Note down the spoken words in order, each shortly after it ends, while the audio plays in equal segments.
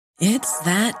It's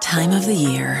that time of the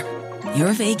year.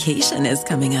 Your vacation is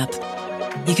coming up.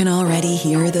 You can already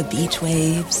hear the beach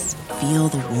waves, feel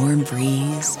the warm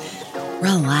breeze,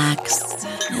 relax,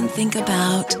 and think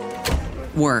about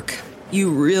work.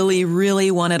 You really, really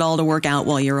want it all to work out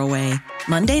while you're away.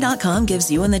 Monday.com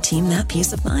gives you and the team that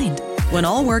peace of mind. When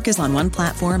all work is on one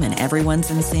platform and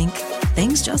everyone's in sync,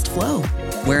 things just flow.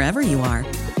 Wherever you are,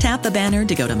 tap the banner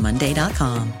to go to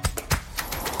Monday.com.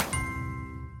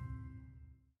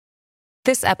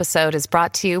 This episode is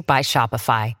brought to you by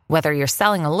Shopify. Whether you're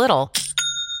selling a little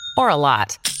or a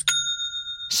lot,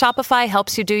 Shopify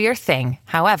helps you do your thing,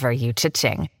 however you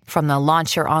cha-ching. From the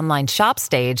launch your online shop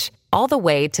stage, all the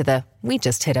way to the we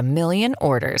just hit 1 million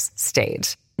orders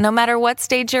stage. No matter what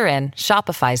stage you're in,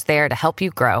 Shopify's there to help you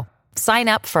grow. Sign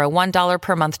up for a $1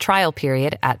 per month trial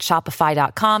period at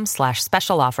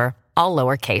shopify.com/special offer, all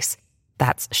lowercase.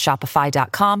 That's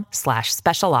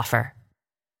shopify.com/special offer.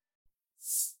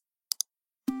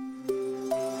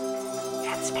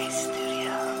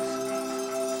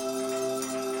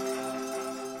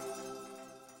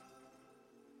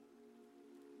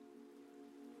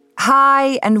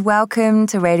 Hi, and welcome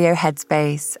to Radio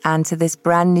Headspace and to this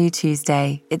brand new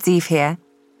Tuesday. It's Eve here.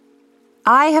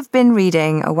 I have been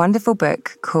reading a wonderful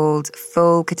book called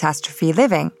Full Catastrophe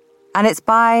Living, and it's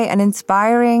by an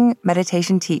inspiring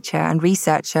meditation teacher and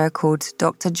researcher called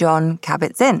Dr. Jon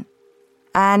Kabat-Zinn.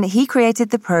 And he created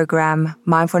the program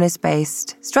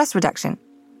Mindfulness-Based Stress Reduction.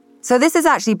 So this has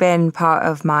actually been part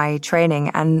of my training,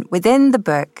 and within the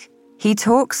book, he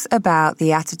talks about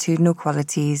the attitudinal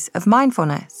qualities of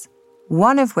mindfulness,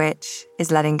 one of which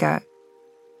is letting go.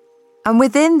 And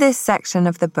within this section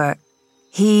of the book,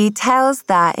 he tells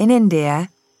that in India,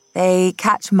 they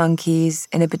catch monkeys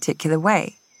in a particular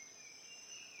way.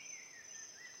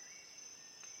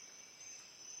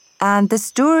 And the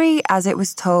story, as it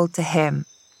was told to him,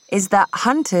 is that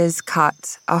hunters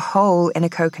cut a hole in a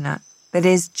coconut that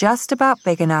is just about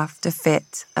big enough to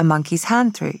fit a monkey's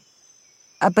hand through.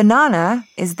 A banana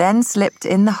is then slipped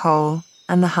in the hole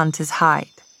and the hunters hide.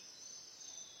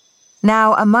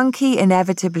 Now, a monkey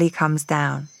inevitably comes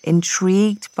down,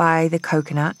 intrigued by the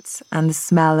coconuts and the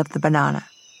smell of the banana,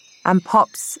 and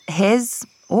pops his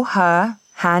or her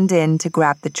hand in to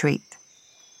grab the treat.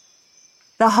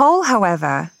 The hole,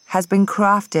 however, has been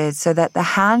crafted so that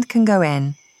the hand can go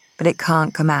in, but it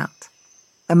can't come out.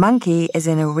 The monkey is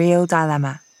in a real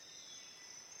dilemma.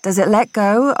 Does it let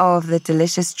go of the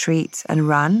delicious treat and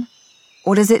run,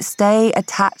 or does it stay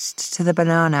attached to the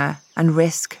banana and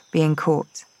risk being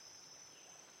caught?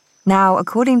 Now,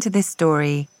 according to this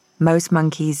story, most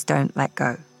monkeys don't let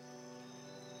go.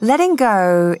 Letting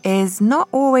go is not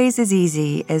always as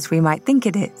easy as we might think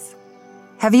it is.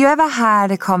 Have you ever had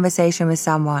a conversation with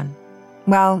someone?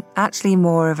 Well, actually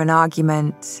more of an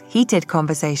argument, heated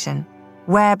conversation,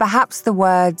 where perhaps the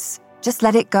words, "just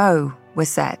let it go," were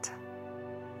said.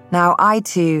 Now, I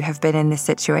too have been in this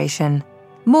situation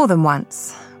more than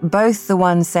once, both the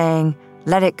one saying,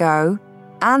 "let it go,"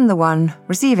 and the one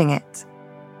receiving it.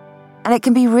 And it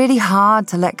can be really hard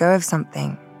to let go of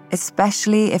something,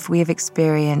 especially if we have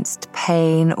experienced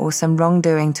pain or some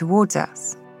wrongdoing towards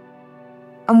us.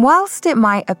 And whilst it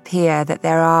might appear that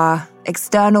there are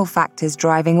external factors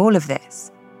driving all of this,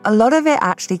 a lot of it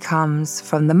actually comes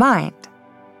from the mind.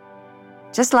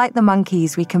 Just like the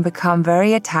monkeys, we can become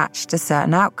very attached to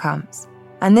certain outcomes.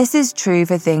 And this is true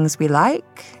for things we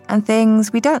like and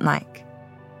things we don't like.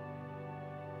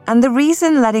 And the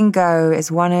reason letting go is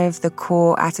one of the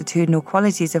core attitudinal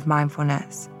qualities of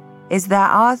mindfulness is that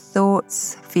our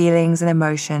thoughts, feelings, and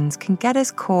emotions can get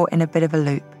us caught in a bit of a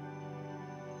loop.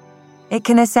 It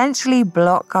can essentially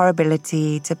block our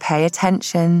ability to pay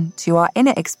attention to our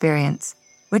inner experience,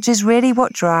 which is really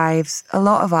what drives a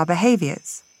lot of our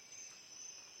behaviors.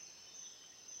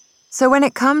 So when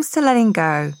it comes to letting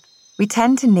go, we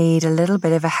tend to need a little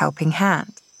bit of a helping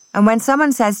hand. And when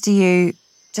someone says to you,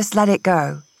 "just let it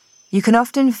go," you can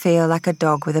often feel like a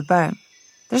dog with a bone.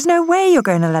 There's no way you're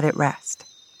going to let it rest.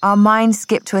 Our minds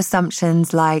skip to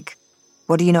assumptions like,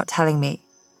 "what are you not telling me?"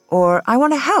 Or, "I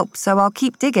want to help, so I'll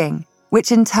keep digging," which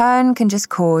in turn can just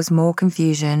cause more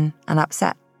confusion and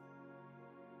upset.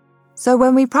 So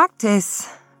when we practice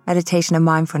meditation and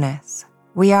mindfulness,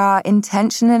 we are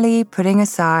intentionally putting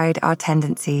aside our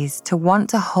tendencies to want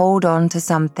to hold on to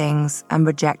some things and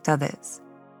reject others.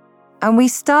 And we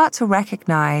start to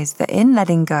recognize that in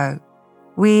letting go,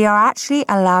 we are actually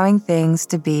allowing things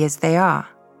to be as they are,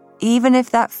 even if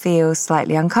that feels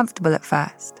slightly uncomfortable at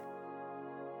first.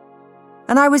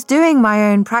 And I was doing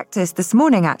my own practice this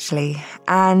morning, actually,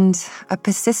 and a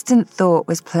persistent thought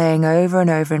was playing over and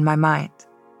over in my mind.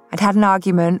 I'd had an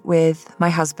argument with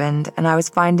my husband, and I was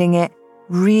finding it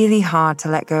really hard to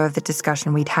let go of the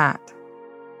discussion we'd had.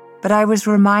 But I was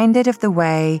reminded of the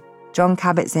way Jon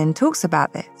Kabat-Zinn talks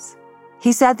about this.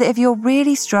 He said that if you're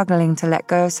really struggling to let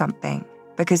go of something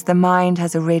because the mind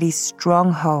has a really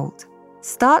strong hold,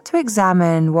 start to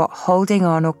examine what holding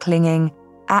on or clinging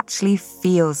actually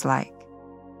feels like.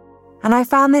 And I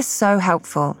found this so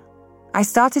helpful. I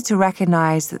started to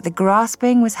recognize that the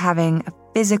grasping was having a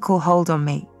physical hold on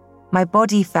me. My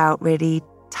body felt really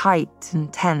tight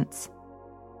and tense.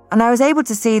 And I was able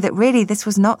to see that really this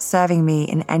was not serving me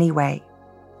in any way.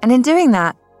 And in doing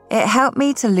that, it helped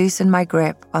me to loosen my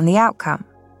grip on the outcome.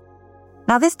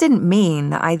 Now, this didn't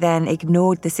mean that I then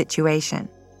ignored the situation,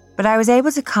 but I was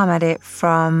able to come at it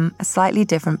from a slightly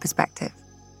different perspective.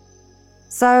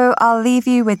 So I'll leave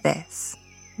you with this.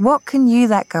 What can you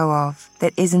let go of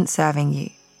that isn't serving you?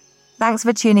 Thanks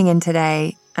for tuning in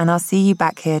today, and I'll see you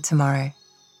back here tomorrow.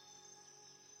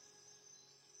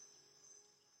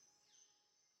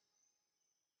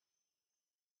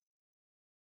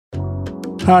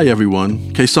 Hi everyone,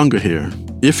 Kessonga here.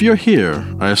 If you're here,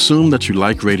 I assume that you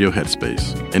like Radio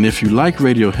Headspace. And if you like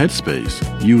Radio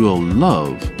Headspace, you will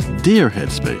love Dear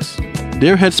Headspace.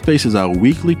 Dear Headspace is our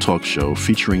weekly talk show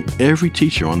featuring every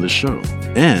teacher on the show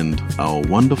and our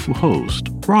wonderful host,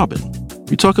 Robin.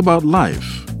 We talk about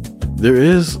life. There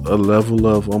is a level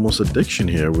of almost addiction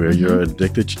here where you're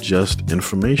addicted to just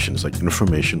information. It's like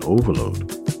information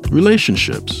overload.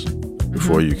 Relationships.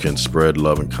 Before you can spread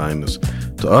love and kindness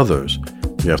to others,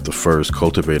 you have to first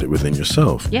cultivate it within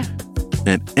yourself. Yeah.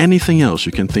 And anything else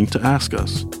you can think to ask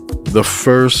us. The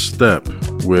first step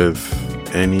with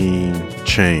any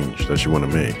change that you want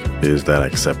to make is that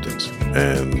acceptance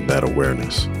and that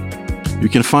awareness. You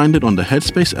can find it on the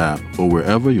Headspace app or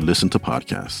wherever you listen to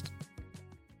podcasts.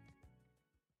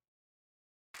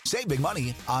 Save big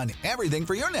money on everything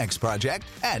for your next project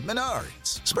at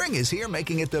Menards. Spring is here,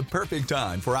 making it the perfect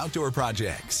time for outdoor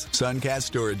projects. Suncast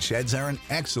storage sheds are an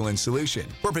excellent solution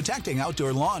for protecting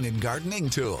outdoor lawn and gardening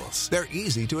tools. They're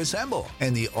easy to assemble,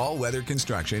 and the all-weather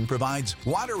construction provides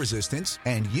water resistance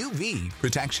and UV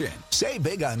protection. Save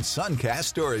big on Suncast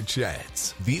storage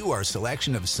sheds. View our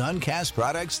selection of Suncast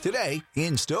products today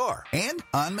in store and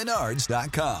on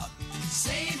Menards.com.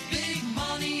 Save big